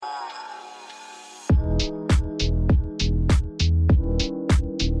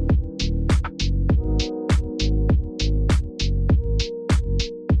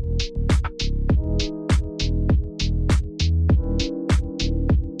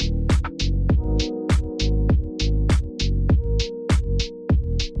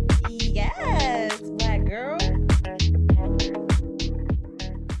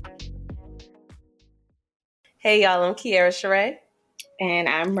Hey y'all, I'm Kiara Sheree, And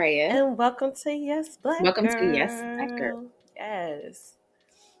I'm Raya. and welcome to Yes Black Welcome to Yes Black Girl. Girl. Yes.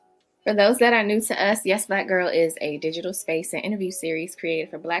 For those that are new to us, Yes Black Girl is a digital space and interview series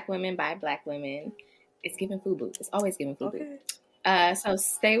created for Black women by Black women. It's giving FUBU. It's always giving FUBU. Okay. So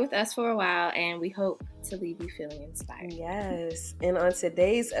stay with us for a while, and we hope to leave you feeling inspired. Yes. And on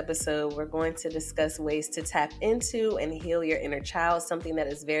today's episode, we're going to discuss ways to tap into and heal your inner child, something that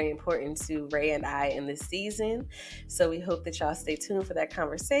is very important to Ray and I in this season. So we hope that y'all stay tuned for that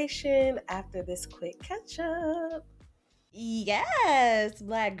conversation after this quick catch up. Yes,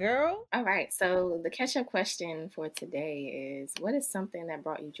 Black girl. All right. So the catch-up question for today is: what is something that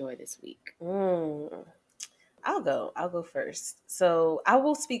brought you joy this week? I'll go first. So I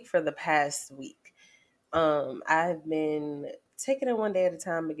will speak for the past week. I've been taking it one day at a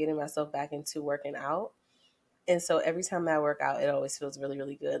time and getting myself back into working out. And so every time I work out, it always feels really,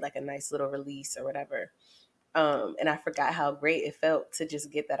 really good, like a nice little release or whatever. And I forgot how great it felt to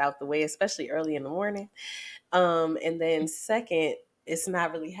just get that out the way, especially early in the morning. And then second, it's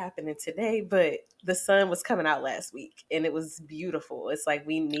not really happening today, but the sun was coming out last week and it was beautiful. It's like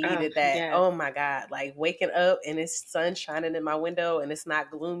we needed that. Yes. Oh my God. Like waking up and it's sun shining in my window and it's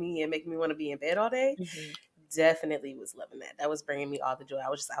not gloomy and making me want to be in bed all day. Mm-hmm. Definitely was loving that. That was bringing me all the joy. I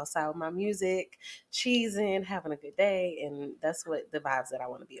was just outside with my music, cheesing, having a good day. And that's what the vibes that I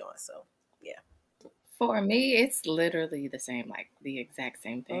want to be on. So yeah. For me, it's literally the same, like the exact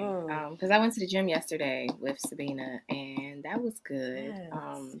same thing. Because I went to the gym yesterday with Sabina, and that was good.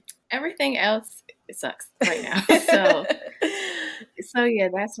 Yes. Everything else, it sucks right now. So yeah,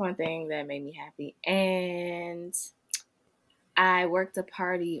 that's one thing that made me happy. And I worked a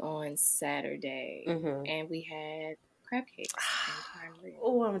party on Saturday, and we had crab cakes and prime rib.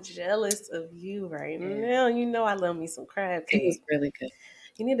 Oh, I'm jealous of you right now. You know I love me some crab cake. It was really good.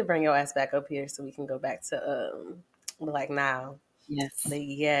 You need to bring your ass back up here so we can go back to like now. Yes. But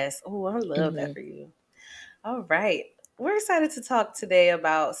yes. Oh, I love that for you. All right. We're excited to talk today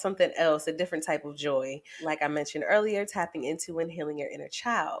about something else, a different type of joy. Like I mentioned earlier, tapping into and healing your inner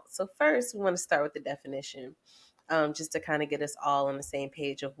child. So first, we want to start with the definition. Just to kind of get us all on the same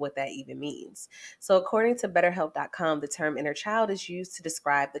page of what that even means. So, according to BetterHelp.com, the term inner child is used to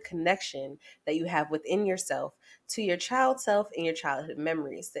describe the connection that you have within yourself to your child self and your childhood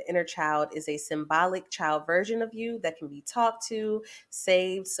memories. The inner child is a symbolic child version of you that can be talked to,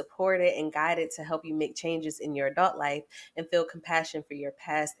 saved, supported, and guided to help you make changes in your adult life and feel compassion for your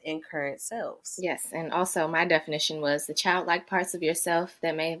past and current selves. Yes, and also my definition was the childlike parts of yourself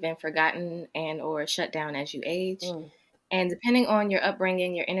that may have been forgotten and or shut down as you age. And depending on your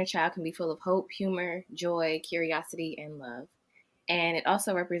upbringing, your inner child can be full of hope, humor, joy, curiosity, and love. And it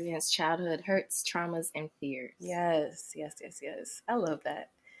also represents childhood hurts, traumas, and fears. Yes. I love that.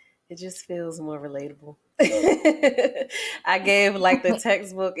 It just feels more relatable. I gave like the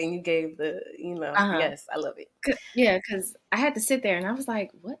textbook and you gave the, yes, I love it. Yeah, because I had to sit there and I was like,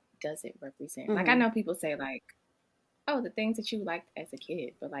 what does it represent? Like, I know people say like, oh, the things that you liked as a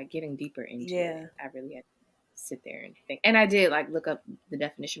kid, but like getting deeper into it, I really had to sit there and think. And I did like look up the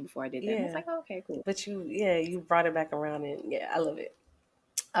definition before I did that. And I was like, oh, okay, cool. But you brought it back around and I love it.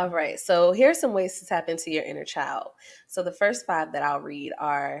 All right. So here's some ways to tap into your inner child. So the first 5 that I'll read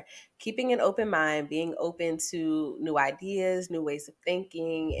are keeping an open mind, being open to new ideas, new ways of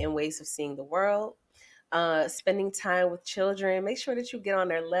thinking, and ways of seeing the world. Spending time with children. Make sure that you get on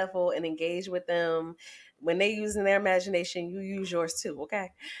their level and engage with them. When they using their imagination, you use yours too,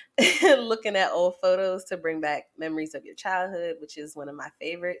 okay? Looking at old photos to bring back memories of your childhood, which is one of my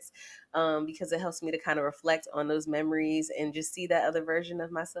favorites, because it helps me to kind of reflect on those memories and just see that other version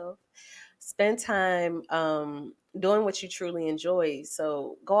of myself. Spend time doing what you truly enjoy.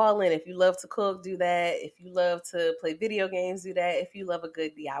 So go all in. If you love to cook, do that. If you love to play video games, do that. If you love a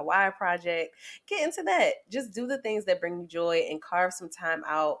good DIY project, get into that. Just do the things that bring you joy and carve some time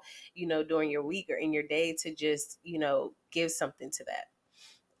out, during your week or in your day to just, give something to that.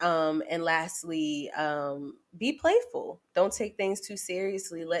 And lastly, be playful. Don't take things too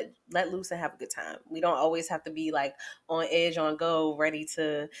seriously. Let loose and have a good time. We don't always have to be like on edge, on go, ready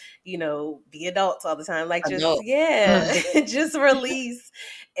to, be adults all the time. Like just release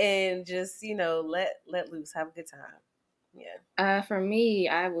and just, let loose, have a good time. Yeah. For me,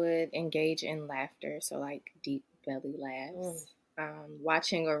 I would engage in laughter. So like deep belly laughs,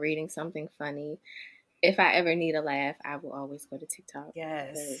 watching or reading something funny. If I ever need a laugh, I will always go to TikTok.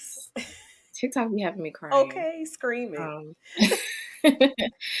 Yes. TikTok be having me crying. Okay, screaming.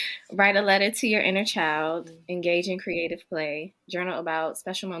 Write a letter to your inner child. Engage in creative play. Journal about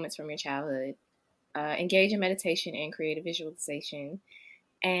special moments from your childhood. Engage in meditation and creative visualization.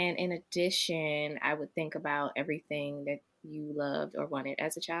 And in addition, I would think about everything that you loved or wanted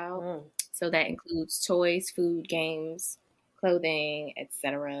as a child. So that includes toys, food, games, clothing,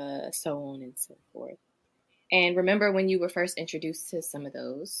 etc., so on and so forth. And remember when you were first introduced to some of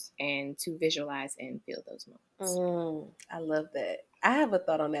those and to visualize and feel those moments. I love that. I have a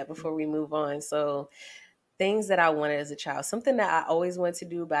thought on that before we move on. So things that I wanted as a child, something that I always wanted to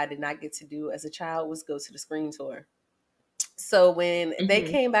do, but I did not get to do as a child, was go to the Screen Tour. So when they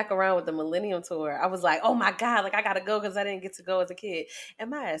came back around with the Millennium Tour, I was like, oh my God, like I got to go because I didn't get to go as a kid. And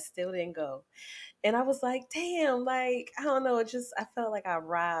my ass still didn't go. And I was like, damn, like, I don't know. I felt like I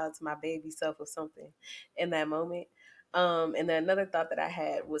robbed my baby self of something in that moment. And then another thought that I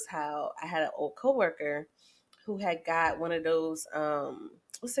had was how I had an old coworker who had got one of those,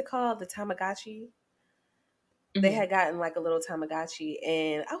 what's it called? The Tamagotchi. They had gotten like a little Tamagotchi.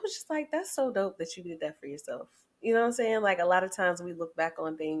 And I was just like, that's so dope that you did that for yourself. You know what I'm saying? Like a lot of times we look back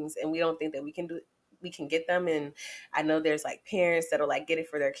on things and we don't think that we can get them. And I know there's like parents that'll like get it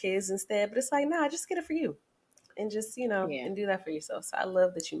for their kids instead, but it's like, nah, just get it for you and just, and do that for yourself. So I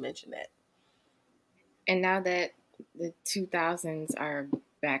love that you mentioned that. And now that the 2000s are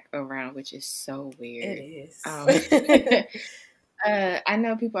back around, which is so weird. It is. I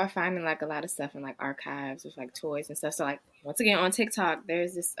know people are finding like a lot of stuff in like archives with like toys and stuff. So like once again on TikTok,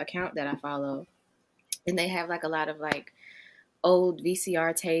 there's this account that I follow and they have like a lot of like old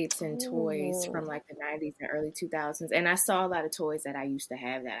VCR tapes and toys from like the 90s and early 2000s. And I saw a lot of toys that I used to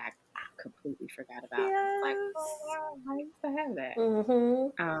have that I completely forgot about. Yes. Like, oh wow, I used to have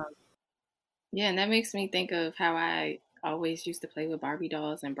that. Yeah, and that makes me think of how I always used to play with Barbie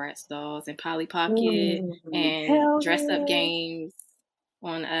dolls and Bratz dolls and Polly Pocket and dress-up games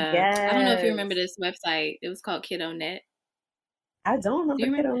on I don't know if you remember this website. It was called KiddoNet. I don't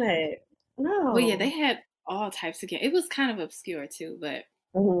remember KiddoNet. No. Well, yeah, they had all types of games. It was kind of obscure too, but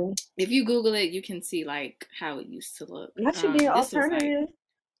if you Google it, you can see like how it used to look. That should be an alternative.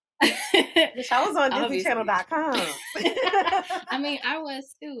 Which I was on DisneyChannel.com. I mean, I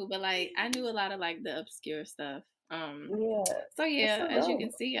was too, but like I knew a lot of like the obscure stuff. So yeah, as you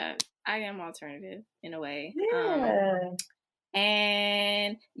can see, I am alternative in a way. Yeah.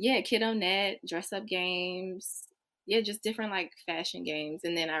 And yeah, KiddoNet, dress up games. Yeah, just different like fashion games.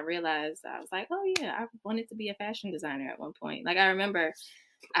 And then I realized I was like, oh yeah, I wanted to be a fashion designer at one point. Like I remember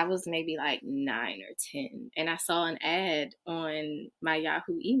I was maybe like 9 or 10 and I saw an ad on my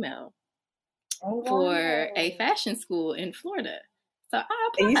Yahoo email for a fashion school in Florida. So I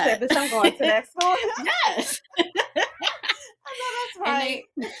applied. And you said, bitch, I'm going to that school? Yes. I know that's right.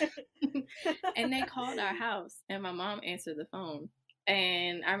 And they called our house and my mom answered the phone.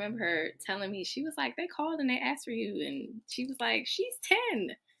 And I remember her telling me, she was like, they called and they asked for you. And she was like, she's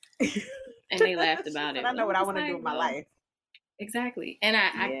 10. And they laughed about it. I know what I want to do with my life. Exactly. And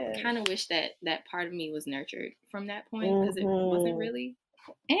I kind of wish that part of me was nurtured from that point because it wasn't really.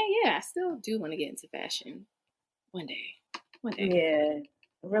 And yeah, I still do want to get into fashion one day. Yeah.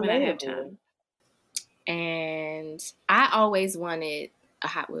 When I have time. And I always wanted a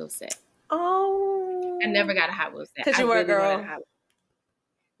Hot Wheels set. Oh. I never got a Hot Wheels set. Because you were a girl.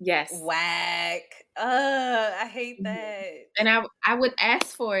 Yes. Whack. I hate that. And I would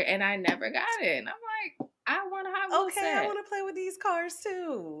ask for it and I never got it. And I'm like, I want a Hot Wheels set. I want to play with these cars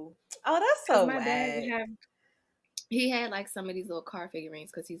too. Oh, that's so my dad he had like some of these little car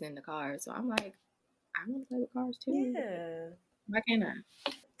figurines because he's in the cars. So I'm like, I want to play with cars too. Yeah. Why can't I?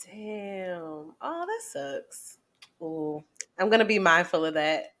 Damn. Oh, that sucks. Oh, I'm going to be mindful of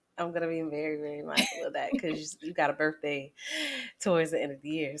that. I'm going to be very, very mindful of that because you got a birthday towards the end of the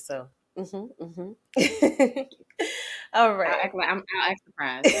year. So, all right. I'll act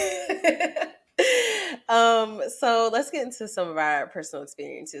surprised. So let's get into some of our personal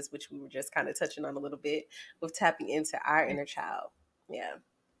experiences, which we were just kind of touching on a little bit with tapping into our inner child. Yeah.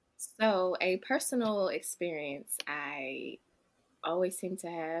 So a personal experience I always seem to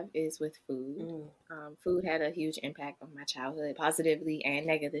have is with food. Food had a huge impact on my childhood, positively and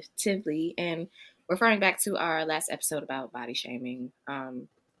negatively. And referring back to our last episode about body shaming,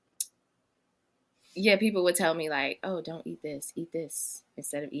 people would tell me like, oh, don't eat this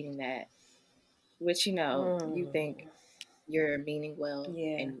instead of eating that. Which, you think you're meaning well and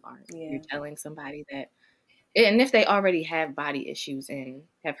you aren't. You're telling somebody that, and if they already have body issues and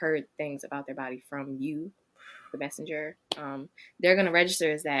have heard things about their body from you, the messenger, they're going to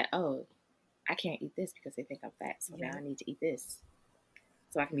register as that, oh, I can't eat this because they think I'm fat. So now I need to eat this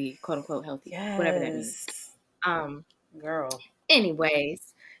so I can be quote unquote healthy, whatever that means. Girl.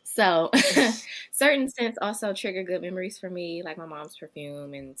 Anyways, so certain scents also trigger good memories for me, like my mom's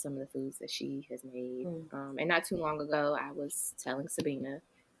perfume and some of the foods that she has made. And not too long ago, I was telling Sabina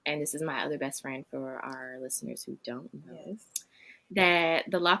and this is my other best friend for our listeners who don't know, Yes. that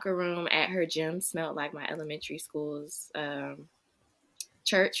the locker room at her gym smelled like my elementary school's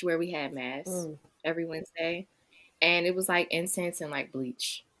church where we had mass every Wednesday. And it was like incense and like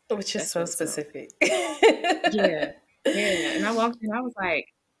bleach. Which is so specific. Yeah. And I walked in, I was like,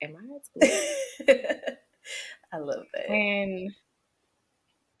 am I at school? I love that. And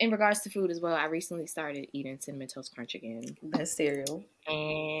in regards to food as well, I recently started eating Cinnamon Toast Crunch again. Best cereal.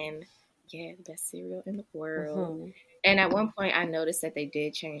 And the best cereal in the world. And at one point I noticed that they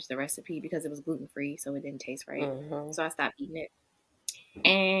did change the recipe because it was gluten-free, so it didn't taste right. So I stopped eating it.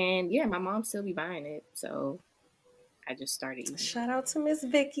 And my mom still be buying it, so I just started eating. Shout out to Miss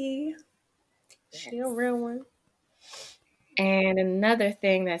Vicky. Yes. She a real one. And another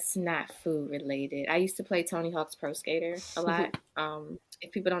thing that's not food related, I used to play Tony Hawk's Pro Skater a lot.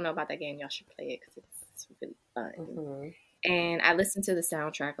 If people don't know about that game, y'all should play it because it's really fun. And I listen to the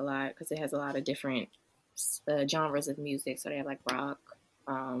soundtrack a lot because it has a lot of different genres of music. So they have like rock.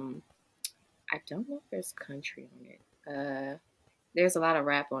 I don't know if there's country on it. There's a lot of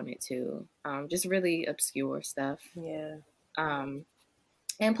rap on it too. Just really obscure stuff. Yeah.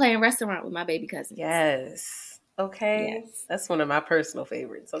 And playing restaurant with my baby cousin. Yes. Okay. Yes. That's one of my personal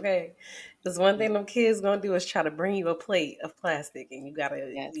favorites. Okay. Because one thing them kids gonna do is try to bring you a plate of plastic, and you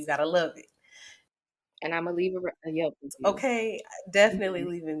gotta love it. And I'm gonna leave a Yelp review. Okay, definitely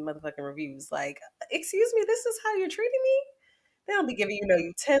leaving motherfucking reviews. Like, excuse me, this is how you're treating me? They don't be giving you no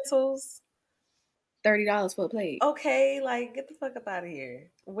utensils. $30 for a plate. Okay, like, get the fuck up out of here.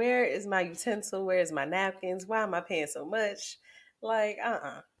 Where is my utensil? Where is my napkins? Why am I paying so much? Like,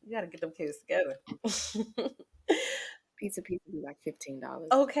 you gotta get them kids together. Pizza be like $15.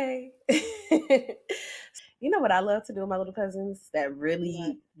 Okay. You know what I love to do with my little cousins that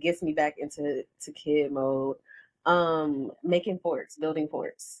really gets me back into kid mode? Making forts, building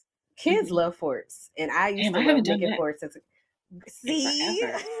forts. Kids love forts, and I used to love making forts as a see.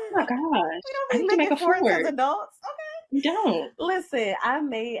 Oh my gosh, we don't make forts as adults. Okay, you don't. Listen,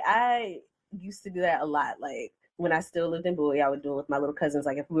 I used to do that a lot. Like when I still lived in Bowie, I would do it with my little cousins.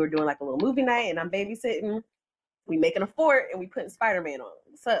 Like if we were doing like a little movie night and I'm babysitting, we making a fort and we putting Spider-Man on.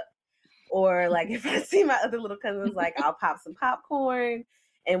 What's up? Or like if I see my other little cousins, like I'll pop some popcorn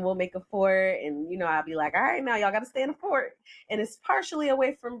and we'll make a fort. And, I'll be like, all right, now y'all got to stay in the fort. And it's partially a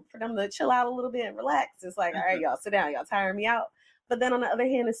way for them to chill out a little bit and relax. It's like, all right, y'all sit down. Y'all tiring me out. But then on the other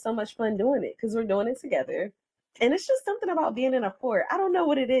hand, it's so much fun doing it because we're doing it together. And it's just something about being in a fort. I don't know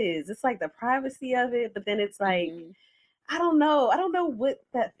what it is. It's like the privacy of it. But then it's like, I don't know. I don't know what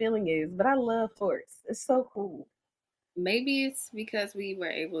that feeling is, but I love forts. It's so cool. Maybe it's because we were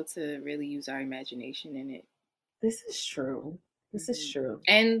able to really use our imagination in it. This is true. This is true.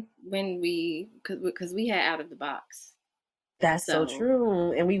 And when because we had Out of the Box. That's so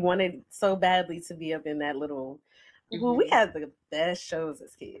true. And we wanted so badly to be up in that little... Well, we had the best shows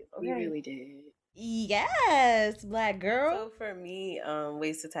as kids. Okay? We really did. Yes, Black girl. So for me,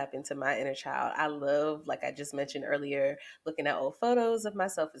 ways to tap into my inner child. I love, like I just mentioned earlier, looking at old photos of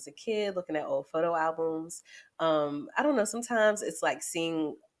myself as a kid, looking at old photo albums. I don't know, sometimes it's like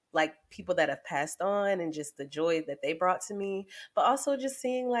seeing like people that have passed on and just the joy that they brought to me, but also just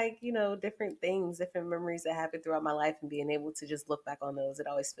seeing like, different things, different memories that happened throughout my life and being able to just look back on those. It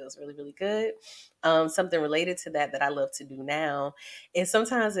always feels really, really good. Something related to that I love to do now. And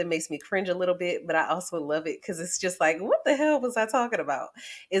sometimes it makes me cringe a little bit, but I also love it because it's just like, what the hell was I talking about?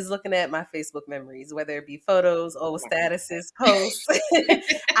 Is looking at my Facebook memories, whether it be photos, old statuses, posts.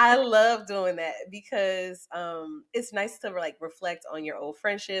 I love doing that because it's nice to like reflect on your old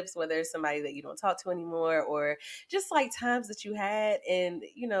friendships, whether it's somebody that you don't talk to anymore or just like times that you had, and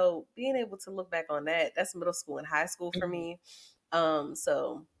being able to look back on that's middle school and high school for me.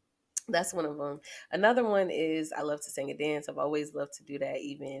 So that's one of them. Another one is I love to sing and dance. I've always loved to do that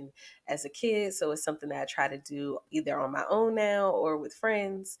even as a kid. So it's something that I try to do either on my own now or with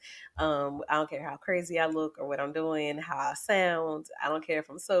friends. I don't care how crazy I look or what I'm doing, how I sound. I don't care if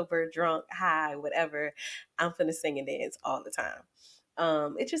I'm sober, drunk, high, whatever. I'm finna sing and dance all the time.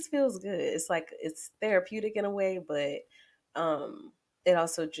 It just feels good. It's like it's therapeutic in a way, but it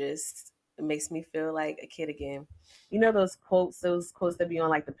also just makes me feel like a kid again. Those quotes that be on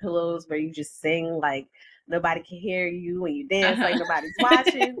like the pillows where you just sing like nobody can hear you and you dance like nobody's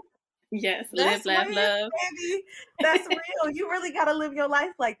watching. Yes, live, laugh, love. Baby. That's real. You really gotta live your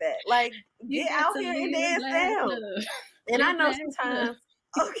life like that. Like get out here and dance down. And I know sometimes,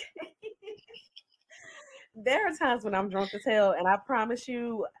 okay. There are times when I'm drunk as hell, and I promise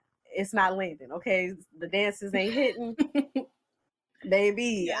you, it's not landing. Okay, the dances ain't hitting.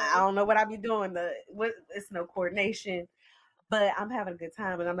 Baby, I don't know what I be doing. It's no coordination. but I'm having a good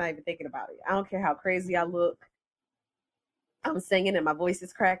time and I'm not even thinking about it. I don't care how crazy I look. I'm singing and my voice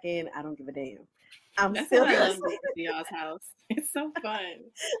is cracking. I don't give a damn. I'm That's still why I gonna love sing. going to y'all's house. It's so fun.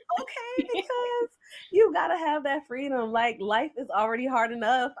 Okay, because you gotta have that freedom. Like life is already hard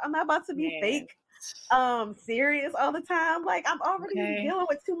enough. I'm not about to be Yeah. fake serious all the time. Like I'm already Okay. dealing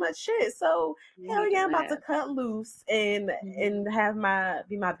with too much shit. So You hell need yeah, to I'm about to laugh. cut loose and have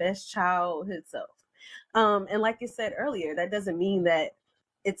be my best childhood self. And like you said earlier, that doesn't mean that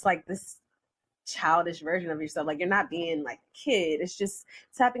it's like this childish version of yourself. Like you're not being like a kid. It's just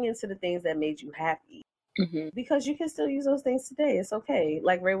tapping into the things that made you happy. Because you can still use those things today. It's okay.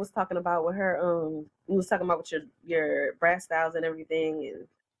 Like Ray was talking about with her we was talking about with your brat styles and everything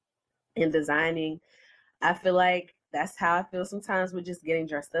and designing. I feel like that's how I feel sometimes with just getting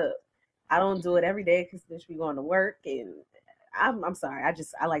dressed up. I don't do it every day because bitch be going to work and I'm sorry.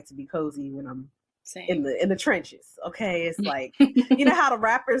 I like to be cozy when I'm Same. in the trenches. Okay. It's like you know how the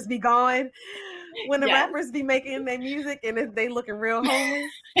rappers be going when the rappers be making their music and they looking real homely,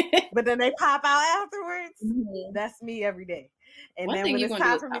 but then they pop out afterwards. That's me every day. And One then thing when you're it's gonna do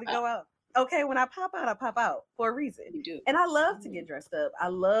time is for me pop to out. go out, okay, when I pop out for a reason. You do. And I love to get dressed up. I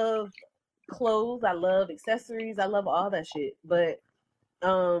love clothes. I love accessories. I love all that shit. But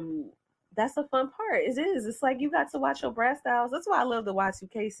that's the fun part. It is. It's like you got to watch your brat styles. That's why I love the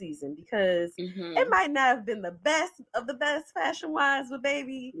Y2K season because it might not have been the best of the best fashion wise, but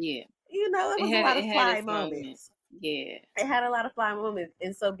baby, you know, it was a lot of fly moments. Yeah. It had a lot of fly moments.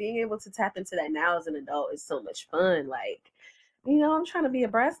 And so being able to tap into that now as an adult is so much fun. Like, you know, I'm trying to be a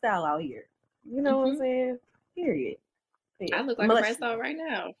brat style out here. You know what I'm saying? Period. Yeah. I look like a brat style right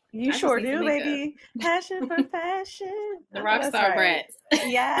now. You sure do, baby. Passion for fashion. The rock star brats.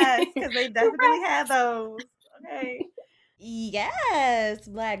 Yes, because they definitely had those. Okay. Yes,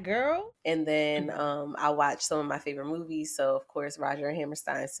 Black girl. And then I watched some of my favorite movies. So of course, Roger and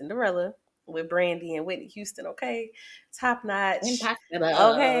Hammerstein's Cinderella with Brandy and Whitney Houston. Okay, top notch.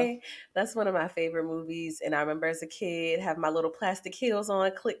 Impossible. Okay, that's one of my favorite movies. And I remember as a kid having my little plastic heels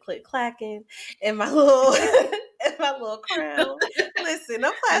on, click click clacking, and my little and my little crown. Listen,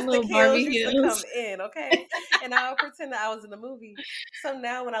 the plastic heels used to come in. Okay, and I would pretend that I was in the movie. So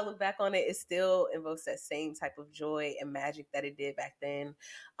now when I look back on it, it still invokes that same type of joy and magic that it did back then.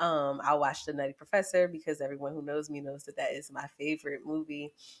 I watched The Nutty Professor because everyone who knows me knows that that is my favorite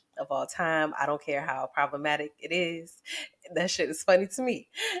movie of all time. I don't care how problematic it is. That shit is funny to me.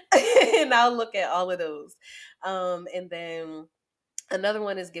 And I'll look at all of those. And then another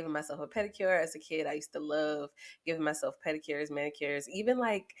one is giving myself a pedicure. As a kid, I used to love giving myself pedicures, manicures, even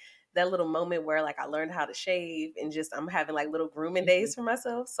like that little moment where like I learned how to shave and just I'm having like little grooming days for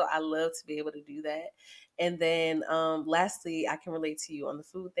myself. So I love to be able to do that. And then lastly, I can relate to you on the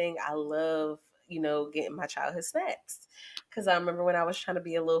food thing. I love, you know, getting my childhood snacks. Cause I remember when I was trying to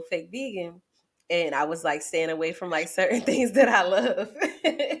be a little fake vegan and I was like staying away from like certain things that I love.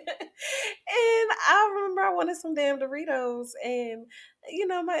 And I remember I wanted some damn Doritos and you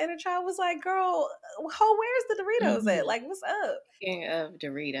know, my inner child was like, girl, where's the Doritos at? Like, what's up? Speaking of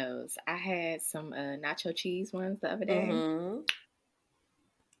Doritos, I had some nacho cheese ones the other day.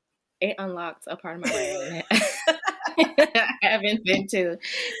 It unlocked a part of my brain I haven't been to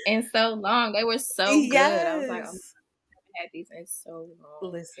in so long. They were so good. I was like, I haven't had these in so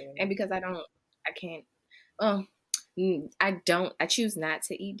long. Listen. And because I choose not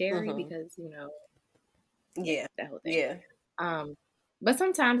to eat dairy because, you know, that whole thing. Yeah. But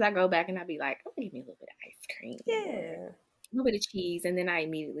sometimes I go back and I'll be like, oh, give me a little bit of ice cream. Yeah. A little bit of cheese, and then I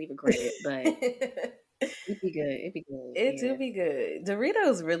immediately regret it. But it'd be good. It'd be good. It do be good.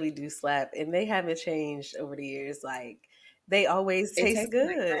 Doritos really do slap, and they haven't changed over the years. Like they always taste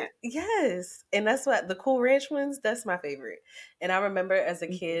good. Like yes. And that's what the Cool Ranch ones, that's my favorite. And I remember as a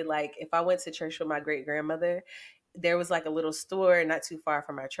kid, like if I went to church with my great grandmother, there was like a little store not too far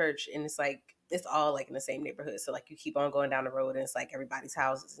from our church, and it's like it's all like in the same neighborhood. So like you keep on going down the road and it's like everybody's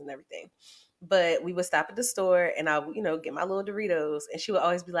houses and everything. But we would stop at the store and I would, you know, get my little Doritos and she would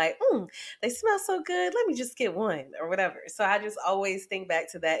always be like, they smell so good. Let me just get one or whatever. So I just always think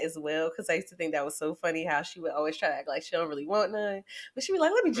back to that as well. Cause I used to think that was so funny how she would always try to act like she don't really want none. But she'd be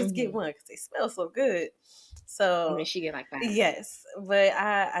like, let me just get one because they smell so good. So and she get like that. Yes. But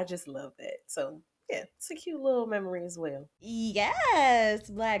I just love that. So yeah, it's a cute little memory as well. Yes,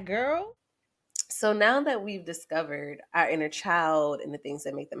 Black girl. So now that we've discovered our inner child and the things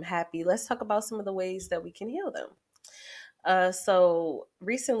that make them happy, let's talk about some of the ways that we can heal them. So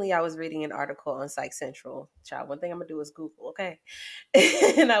recently I was reading an article on Psych Central. Child, one thing I'm going to do is Google, okay?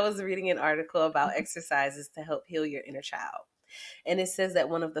 And I was reading an article about exercises to help heal your inner child. And it says that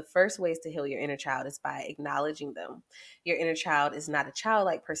one of the first ways to heal your inner child is by acknowledging them. Your inner child is not a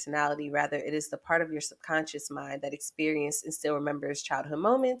childlike personality. Rather, it is the part of your subconscious mind that experienced and still remembers childhood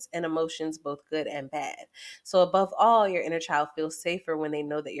moments and emotions, both good and bad. So above all, your inner child feels safer when they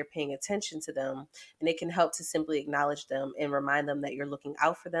know that you're paying attention to them, and it can help to simply acknowledge them and remind them that you're looking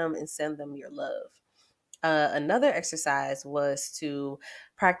out for them and send them your love. Another exercise was to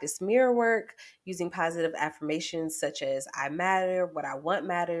practice mirror work using positive affirmations such as I matter, what I want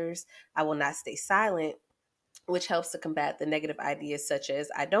matters, I will not stay silent, which helps to combat the negative ideas such as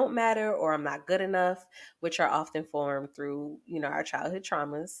I don't matter or I'm not good enough, which are often formed through, our childhood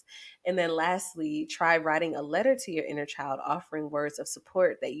traumas. And then lastly, try writing a letter to your inner child offering words of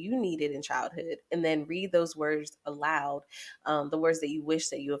support that you needed in childhood, and then read those words aloud, the words that you wish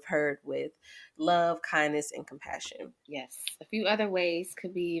that you have heard with love, kindness, and compassion. Yes. A few other ways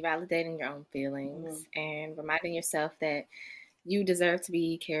could be validating your own feelings and reminding yourself that you deserve to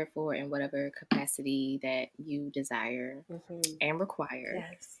be cared for in whatever capacity that you desire and require.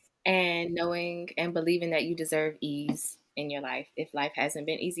 Yes. And knowing and believing that you deserve ease in your life if life hasn't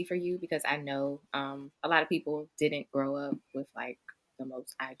been easy for you, because I know a lot of people didn't grow up with like the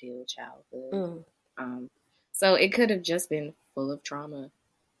most ideal childhood. So it could have just been full of trauma.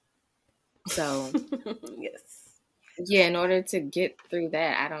 So yes. Yeah, in order to get through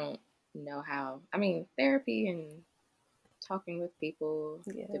that, I don't know how. I mean, therapy and talking with people,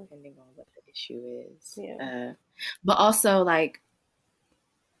 depending on what the issue is. Yeah. But also, like,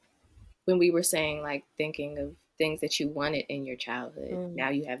 when we were saying, like, thinking of things that you wanted in your childhood, now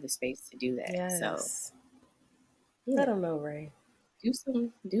you have the space to do that. Yes. So, I don't know, Ray. Do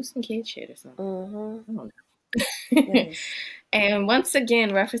some kid shit or something. I don't know. Yes. And once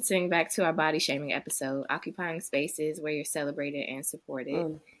again, referencing back to our body shaming episode, occupying spaces where you're celebrated and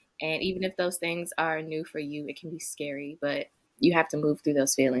supported. And even if those things are new for you, it can be scary, but you have to move through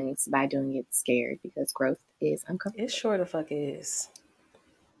those feelings by doing it scared, because growth is uncomfortable. It sure the fuck is.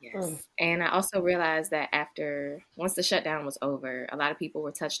 Yes. And I also realized that once the shutdown was over, a lot of people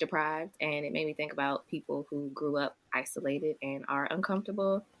were touch deprived, and it made me think about people who grew up isolated and are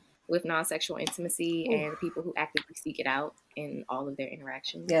uncomfortable with non-sexual intimacy and people who actively seek it out in all of their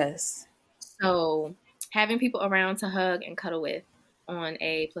interactions. Yes. So having people around to hug and cuddle with on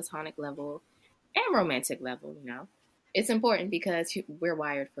a platonic level and romantic level, it's important because we're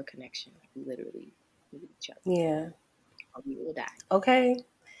wired for connection. Like, we literally need each other. Yeah. Or we will die. Okay.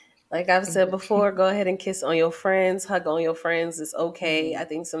 Like I've said before, go ahead and kiss on your friends, hug on your friends. It's okay. I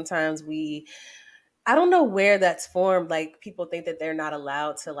think sometimes I don't know where that's formed. Like, people think that they're not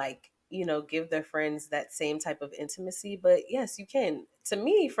allowed to, like, give their friends that same type of intimacy. But yes, you can. To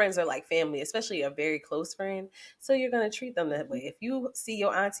me, friends are like family, especially a very close friend. So you're going to treat them that way. If you see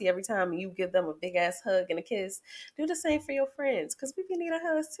your auntie every time and you give them a big ass hug and a kiss, do the same for your friends, because we need a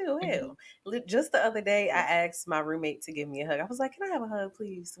hug too. Hell, just the other day, I asked my roommate to give me a hug. I was like, can I have a hug,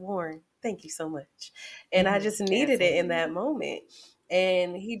 please? Warren, thank you so much. And I just needed it in that moment.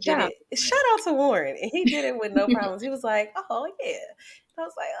 And he did it. Shout out to Warren. And he did it with no problems. He was like, oh, yeah. I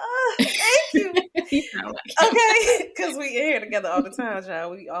was like, oh, thank you. Okay. Because we in here together all the time,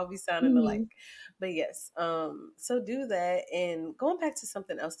 y'all. We all be sounding alike. But yes. So do that. And going back to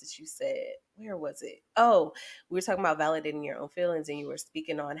something else that you said, where was it? Oh, we were talking about validating your own feelings, and you were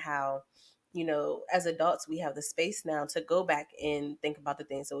speaking on how, as adults, we have the space now to go back and think about the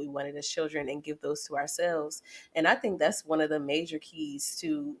things that we wanted as children and give those to ourselves. And I think that's one of the major keys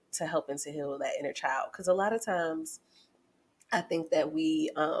to helping to heal that inner child. Because a lot of times I think that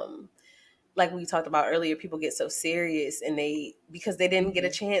like we talked about earlier, people get so serious and because they didn't get a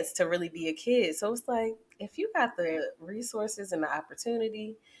chance to really be a kid. So it's like, if you got the resources and the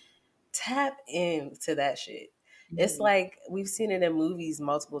opportunity, tap into that shit. It's like we've seen it in movies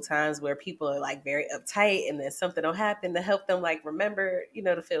multiple times where people are like very uptight and then something will happen to help them like remember,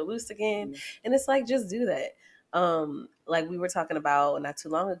 to feel loose again. And it's like, just do that. Like we were talking about not too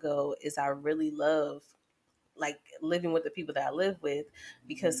long ago, is I really love like living with the people that I live with,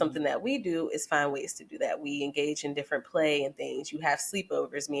 because something that we do is find ways to do that. We engage in different play and things. You have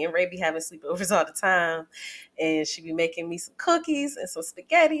sleepovers. Me and Ray be having sleepovers all the time, and she be making me some cookies and some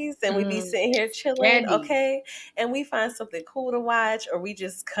spaghettis, and we be sitting here chilling, okay? And we find something cool to watch, or we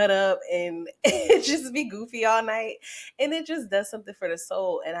just cut up and just be goofy all night, and it just does something for the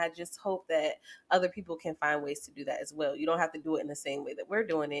soul. And I just hope that other people can find ways to do that as well. You don't have to do it in the same way that we're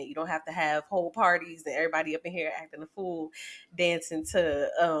doing it. You don't have to have whole parties and everybody up in here acting a fool, dancing to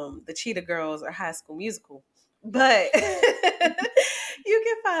the Cheetah Girls or High School Musical. But you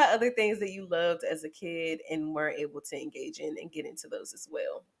can find other things that you loved as a kid and weren't able to engage in and get into those as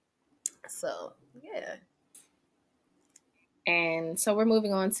well. So, yeah. And so we're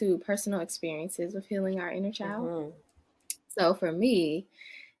moving on to personal experiences with healing our inner child. Mm-hmm. So for me,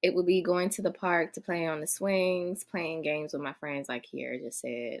 it would be going to the park to play on the swings, playing games with my friends, like Kiera just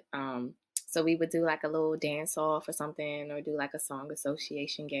said. So we would do like a little dance off or something, or do like a song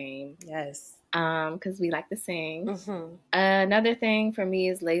association game. Yes. Because we like to sing. Mm-hmm. Another thing for me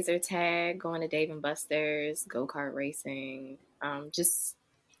is laser tag, going to Dave and Buster's, go-kart racing, just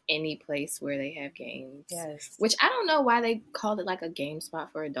any place where they have games. Yes. Which I don't know why they called it like a game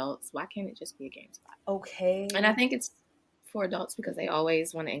spot for adults. Why can't it just be a game spot? Okay. And I think it's for adults because they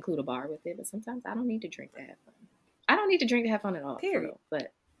always want to include a bar with it. But sometimes I don't need to drink to have fun. I don't need to drink to have fun at all. Period.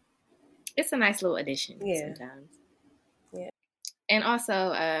 But it's a nice little addition sometimes. Yeah. And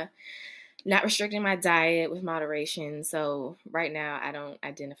also, not restricting my diet with moderation. So right now I don't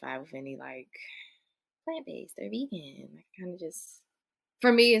identify with any like plant-based or vegan. Like kind of just,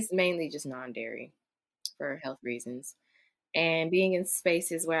 for me, it's mainly just non-dairy for health reasons. And being in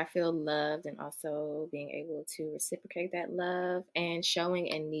spaces where I feel loved and also being able to reciprocate that love and showing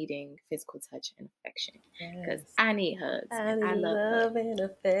and needing physical touch and affection. Because I need hugs. I need love and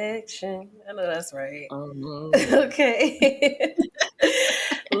affection. I know that's right. Okay.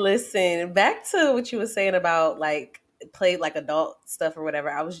 Listen, back to what you were saying about like play like adult stuff or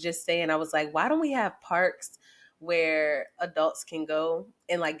whatever. I was just saying, I was like, why don't we have parks where adults can go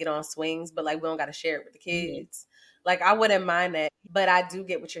and like get on swings, but like we don't got to share it with the kids? Like I wouldn't mind that, but I do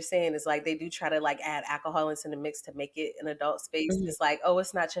get what you're saying. Is like they do try to like add alcohol into the mix to make it an adult space. It's like, oh,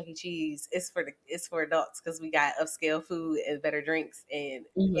 it's not Chuck E. Cheese. It's for adults because we got upscale food and better drinks and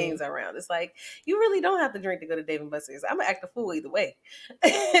games around. It's like you really don't have to drink to go to Dave and Buster's. I'm gonna act a fool either way.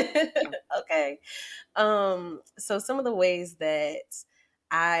 Okay. So some of the ways that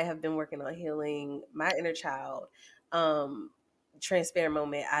I have been working on healing my inner child, transparent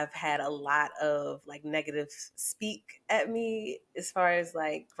moment, I've had a lot of like negative speak at me as far as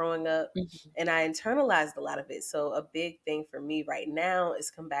like growing up, and I internalized a lot of it. So a big thing for me right now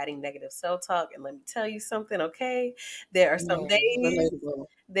is combating negative self-talk. And let me tell you something, okay? There are some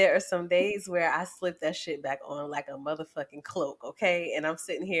days where I slip that shit back on like a motherfucking cloak, okay? And I'm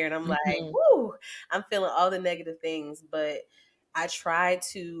sitting here and I'm like, woo, I'm feeling all the negative things, but I try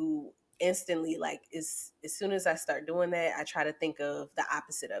to instantly, like as soon as I start doing that, I try to think of the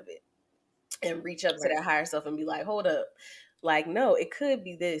opposite of it and reach up to that higher self and be like, hold up, like, no, it could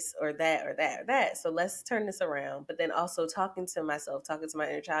be this or that or that or that. So let's turn this around. But then also talking to myself, talking to my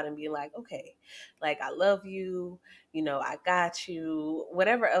inner child and being like, okay, like I love you, you know, I got you,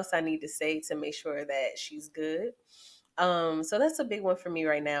 whatever else I need to say to make sure that she's good. So that's a big one for me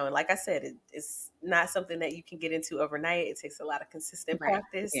right now. And like I said, it's not something that you can get into overnight. It takes a lot of consistent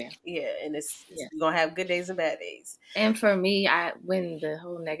practice. Yeah. And it's you're going to have good days and bad days. And for me, when the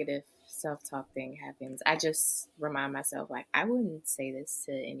whole negative self-talk thing happens, I just remind myself, like, I wouldn't say this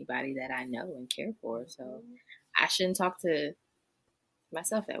to anybody that I know and care for. So I shouldn't talk to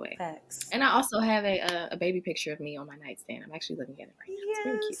myself that way. Facts. And I also have a baby picture of me on my nightstand. I'm actually looking at it right now. It's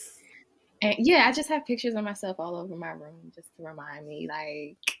very cute. And yeah, I just have pictures of myself all over my room just to remind me,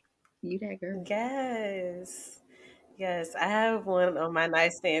 like, you that girl. Yes, I have one on my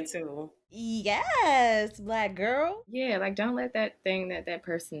nightstand too. Yes, Black girl. Yeah, like don't let that thing that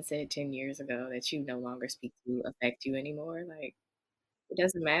person said 10 years ago that you no longer speak to affect you anymore. Like, it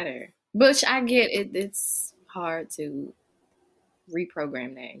doesn't matter. But I get it. It's hard to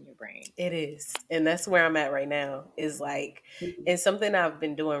reprogram that in your brain. It is. And that's where I'm at right now, is like, and something I've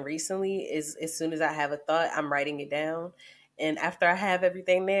been doing recently is as soon as I have a thought, I'm writing it down. And after I have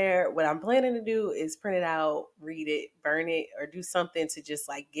everything there, what I'm planning to do is print it out, read it, burn it, or do something to just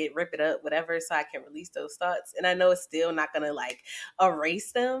like rip it up, whatever, so I can release those thoughts. And I know it's still not going to like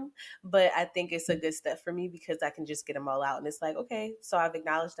erase them, but I think it's a good step for me because I can just get them all out. And it's like, okay, so I've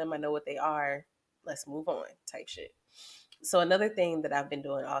acknowledged them. I know what they are. Let's move on type shit. So another thing that I've been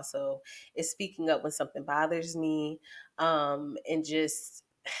doing also is speaking up when something bothers me, and just,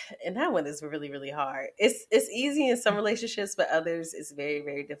 and that one is really, really hard. It's easy in some relationships, but others it's very,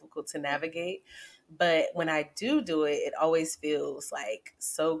 very difficult to navigate. But when I do it, it always feels like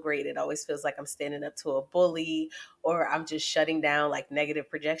so great. It always feels like I'm standing up to a bully, or I'm just shutting down like negative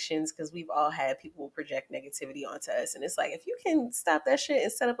projections, because we've all had people project negativity onto us. And it's like, if you can stop that shit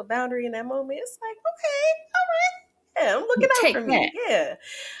and set up a boundary in that moment, it's like, okay, all right. Yeah, I'm looking out for me. Yeah.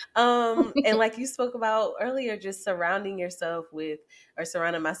 And like you spoke about earlier, just surrounding myself with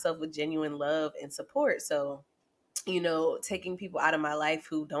genuine love and support. So, you know, taking people out of my life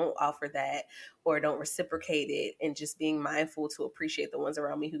who don't offer that or don't reciprocate it, and just being mindful to appreciate the ones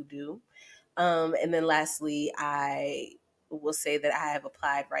around me who do. And then lastly, I will say that I have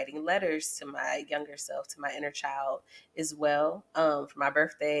applied writing letters to my younger self, to my inner child as well. For my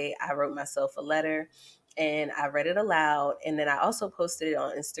birthday, I wrote myself a letter and I read it aloud. And then I also posted it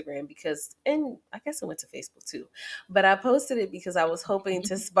on Instagram and I guess it went to Facebook too, but I posted it because I was hoping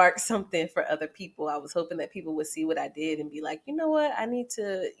to spark something for other people. I was hoping that people would see what I did and be like, you know what, I need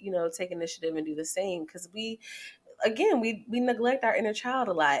to, take initiative and do the same. Because we neglect our inner child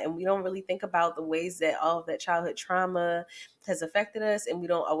a lot, and we don't really think about the ways that all of that childhood trauma has affected us, and we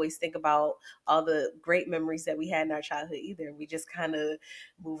don't always think about all the great memories that we had in our childhood either. We just kind of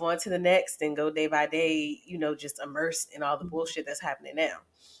move on to the next and go day by day, just immersed in all the bullshit that's happening now.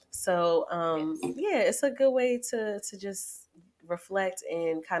 So yeah, it's a good way to just reflect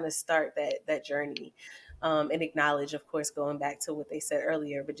and kind of start that journey. And acknowledge, of course, going back to what they said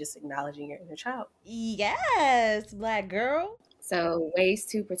earlier, but just acknowledging your inner child. Yes, Black girl. So ways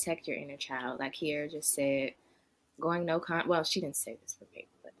to protect your inner child, like here just said, well, she didn't say this verbatim,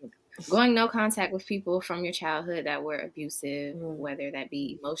 but going no contact with people from your childhood that were abusive, whether that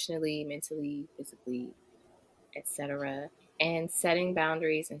be emotionally, mentally, physically, etc., and setting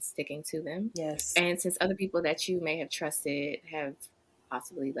boundaries and sticking to them. Yes. And since other people that you may have trusted have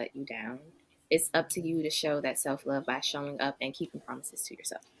possibly let you down, it's up to you to show that self-love by showing up and keeping promises to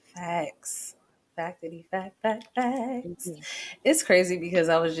yourself. Facts. Facts. It's crazy because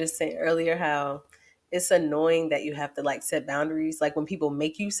I was just saying earlier how it's annoying that you have to set boundaries. Like when people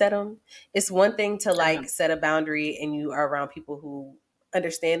make you set them, it's one thing to set a boundary and you are around people who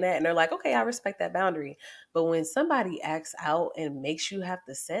understand that and they're like, okay, I respect that boundary. But when somebody acts out and makes you have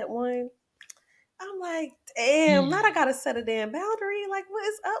to set one, I'm like, damn, now I gotta set a damn boundary. Like, what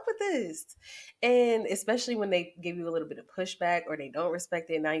is up with this? And especially when they give you a little bit of pushback or they don't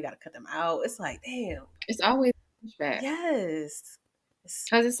respect it, now you gotta cut them out. It's like, damn. It's always pushback. Yes.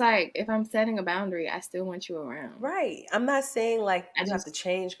 Because it's like, if I'm setting a boundary, I still want you around. Right. I'm not saying you have to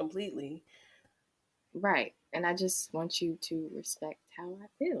change completely. Right. And I just want you to respect how I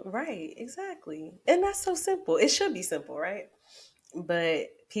feel. Right. Exactly. And that's so simple. It should be simple, right? But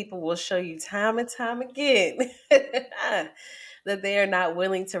people will show you time and time again that they are not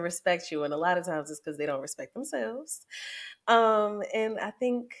willing to respect you. And a lot of times it's because they don't respect themselves. And I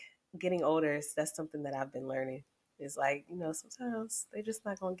think getting older, that's something that I've been learning. Is sometimes they're just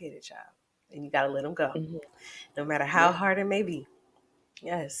not going to get it, child. And you got to let them go. No matter how hard it may be.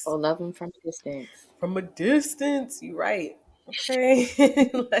 Yes. Or love them from a distance. From a distance. You're right. Okay.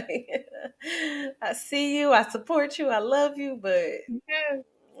 I see you, I support you, I love you, but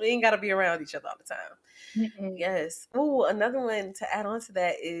we ain't got to be around each other all the time. Yes. Oh, another one to add on to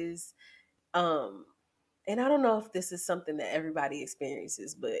that is, and I don't know if this is something that everybody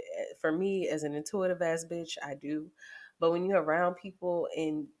experiences, but for me as an intuitive ass bitch, I do. But when you're around people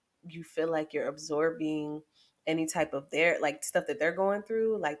and you feel like you're absorbing any type of their stuff that they're going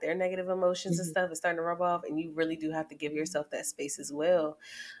through, like their negative emotions and stuff is starting to rub off, and you really do have to give yourself that space as well,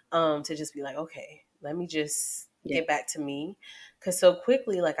 to just be like, okay, let me just get back to me. Because so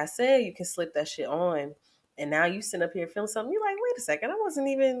quickly, like I said, you can slip that shit on. And now you sit up here feeling something. You're like, wait a second, I wasn't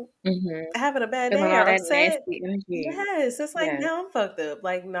even having a bad day or upset. Yes, it's like, now I'm fucked up.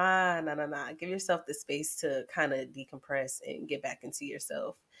 Like, nah. Give yourself the space to kind of decompress and get back into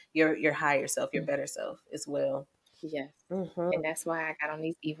yourself, your higher self, your better self as well. Yes. And that's why I got on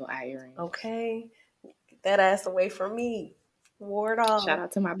these evil eye earrings. Okay. Get that ass away from me. Ward off. Shout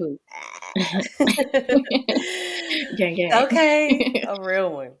out to my boo. Gang. Okay. A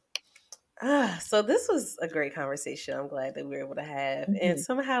real one. So this was a great conversation. I'm glad that we were able to have. And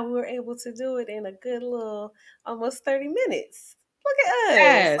somehow we were able to do it in a good little almost 30 minutes. Look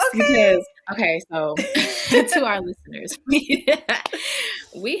at us. Yes, okay. So to our listeners,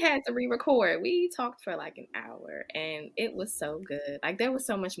 we had to re-record. We talked for like an hour and it was so good. Like there was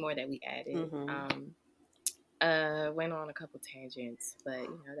so much more that we added. Went on a couple tangents, but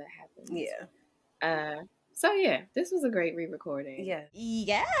that happens. Yeah. So yeah, this was a great re-recording. Yeah.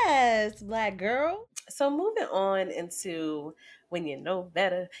 Yes, Black girl. So moving on into when you know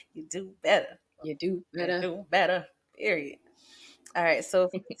better, you do better. You do better. You do better. Period. All right. So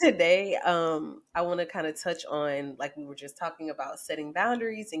today, I want to kind of touch on, like we were just talking about, setting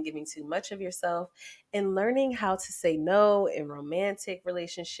boundaries and giving too much of yourself, and learning how to say no in romantic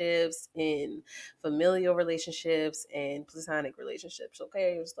relationships, in familial relationships, and platonic relationships.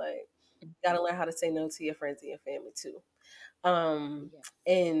 Okay, it's like you got to learn how to say no to your friends and your family too.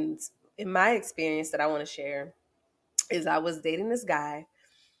 And in my experience that I want to share is I was dating this guy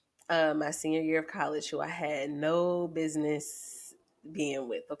my senior year of college who I had no business being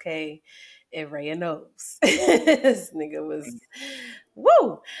with, okay? And Raya knows. This nigga was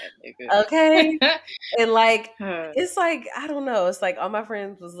Woo! Okay. And like, Huh. it's like, I don't know. It's like all my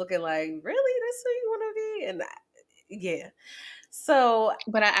friends was looking like, really? That's who you want to be? And yeah. So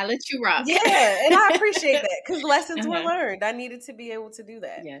But I let you rock. yeah, and I appreciate that because lessons were learned. I needed to be able to do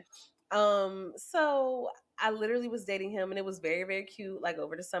that. Yes. So I literally was dating him and it was very, very cute. Like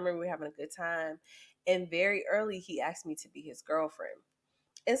over the summer, we were having a good time. And very early, he asked me to be his girlfriend.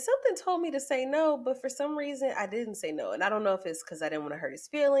 And something told me to say no, but for some reason I didn't say no. And I don't know if it's because I didn't want to hurt his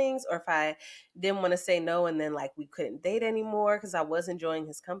feelings or if I didn't want to say no and then like we couldn't date anymore because I was enjoying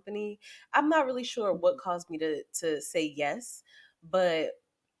his company. I'm not really sure what caused me to say yes, but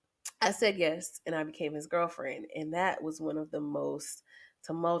I said yes and I became his girlfriend. And that was one of the most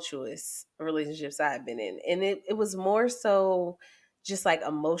tumultuous relationships I had been in. And it was more so just like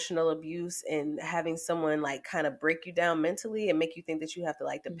emotional abuse and having someone like kind of break you down mentally and make you think that you have to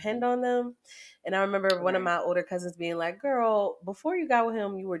like depend on them. And I remember one of my older cousins being like, girl, before you got with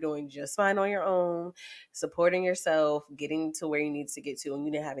him, you were doing just fine on your own, supporting yourself, getting to where you need to get to, and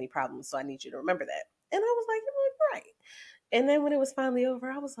you didn't have any problems. So I need you to remember that. And I was like, you're right. And then when it was finally over,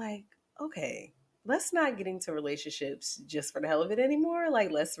 I was like, okay, let's not get into relationships just for the hell of it anymore. Like,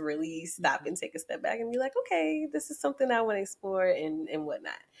 let's really stop and take a step back and be like, okay, this is something I want to explore and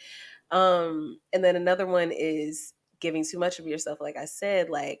whatnot. And then another one is giving too much of yourself. Like I said,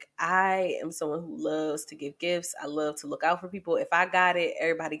 like I am someone who loves to give gifts. I love to look out for people. If I got it,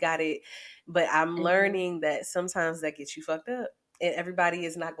 everybody got it. But I'm learning that sometimes that gets you fucked up. And everybody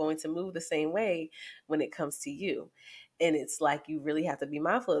is not going to move the same way when it comes to you. And it's like you really have to be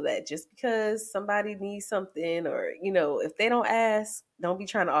mindful of that. Just because somebody needs something or, you know, if they don't ask, don't be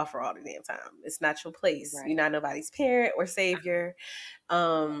trying to offer all the damn time. It's not your place. Right. You're not nobody's parent or savior.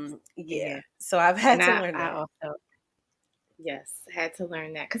 Yeah. So I've had to learn that. I also, yes, had to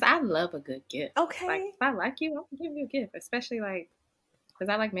learn that because I love a good gift. Okay. Like if I like you, I'll give you a gift, especially like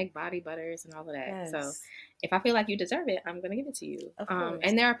because I like make body butters and all of that. Yes. So if I feel like you deserve it, I'm gonna give it to you.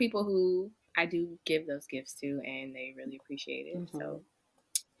 And there are people who I do give those gifts to, and they really appreciate it. Mm-hmm. So,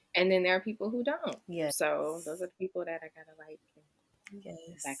 and then there are people who don't. Yes. So those are the people that I gotta like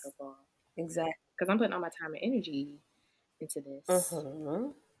back up on. Exactly. Because I'm putting all my time and energy into this.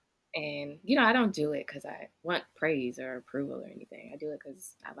 Mm-hmm. And, you know, I don't do it because I want praise or approval or anything. I do it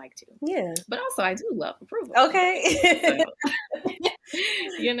because I like to. Yeah. But also I do love approval. Okay. So,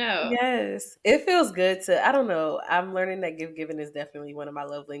 you know. Yes. It feels good to, I don't know. I'm learning that gift giving is definitely one of my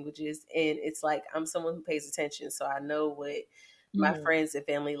love languages. And it's like, I'm someone who pays attention. So I know what my friends and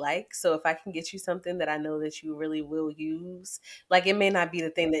family like. So if I can get you something that I know that you really will use, like it may not be the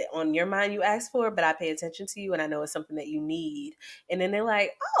thing that on your mind you ask for, but I pay attention to you and I know it's something that you need. And then they're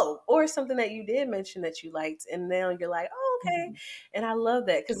like, oh, or something that you did mention that you liked. And now you're like, oh, okay. Mm-hmm. And I love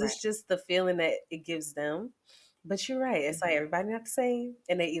that because it's just the feeling that it gives them. But you're right. It's like everybody not the same.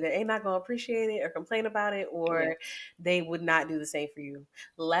 And they either ain't not going to appreciate it or complain about it, or they would not do the same for you.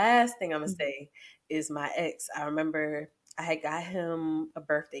 Last thing I'm going to say is my ex. I remember I had got him a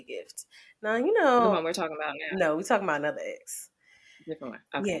birthday gift. Now, you know. The one we're talking about now. No, we're talking about another ex. Different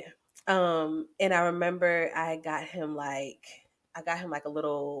one. Okay. Yeah. And I remember I got him like a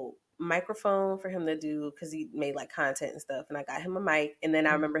little microphone for him to do because he made like content and stuff. And I got him a mic. And then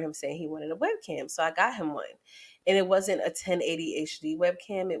I remember him saying he wanted a webcam. So I got him one. And it wasn't a 1080 HD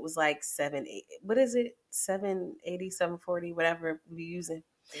webcam. It was like 780. What is it? 780, 740, whatever we're using.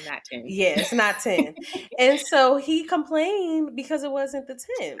 Not 10. Yeah, it's not 10. And so he complained because it wasn't the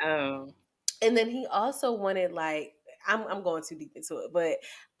 10. Oh. And then he also wanted like, I'm going too deep into it, but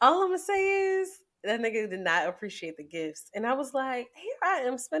all I'm gonna say is that nigga did not appreciate the gifts. And I was like, here I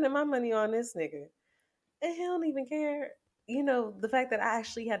am spending my money on this nigga. And he don't even care. You know, the fact that I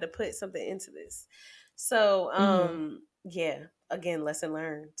actually had to put something into this. So, yeah, again, lesson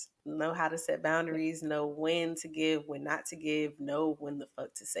learned. Know how to set boundaries, know when to give, when not to give, know when the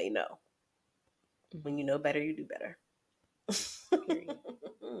fuck to say no. When you know better, you do better.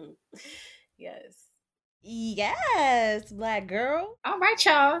 Yes. Yes, Black girl. All right,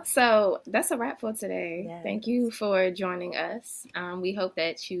 y'all. So that's a wrap for today. Yes. Thank you for joining us. We hope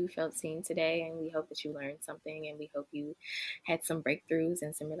that you felt seen today, and we hope that you learned something, and we hope you had some breakthroughs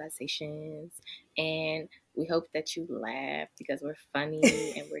and some realizations, and we hope that you laughed because we're funny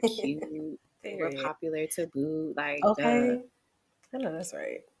and we're cute. We're popular to boot. Like, okay. I know that's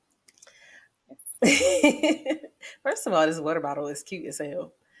right. First of all, this water bottle is cute as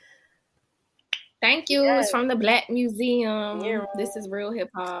hell. Thank you. Yes. It's from the Black Museum. Yeah. This is real hip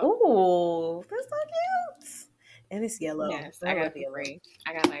hop. Ooh, that's so cute. And it's yellow. Yes, I got yellow.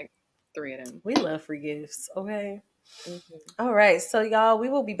 I got like 3 of them. We love free gifts. Okay. Mm-hmm. All right. So, y'all, we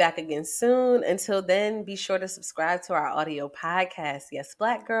will be back again soon. Until then, be sure to subscribe to our audio podcast, Yes,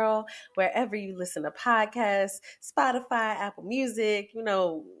 Black Girl, wherever you listen to podcasts, Spotify, Apple Music,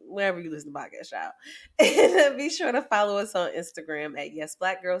 wherever you listen to podcasts, y'all. And be sure to follow us on Instagram at Yes,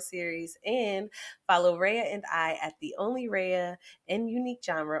 Black Girl Series, and follow Rhea and I at The Only Rhea and Unique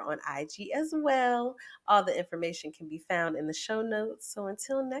Genre on IG as well. All the information can be found in the show notes. So,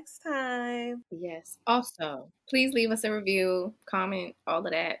 until next time. Yes. Also, please leave us a review, comment, all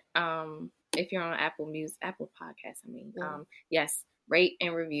of that. If you're on Apple Podcasts, yes, rate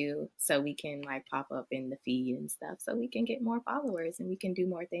and review so we can pop up in the feed and stuff, so we can get more followers and we can do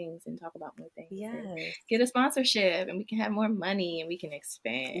more things and talk about more things. Yes. Get a sponsorship and we can have more money and we can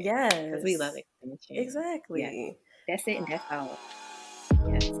expand. Yes. Because we love expansion. Exactly. Yes. That's it and that's all.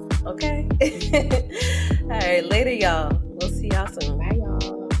 Yes. Okay. All right. Later, y'all. We'll see y'all soon. Bye.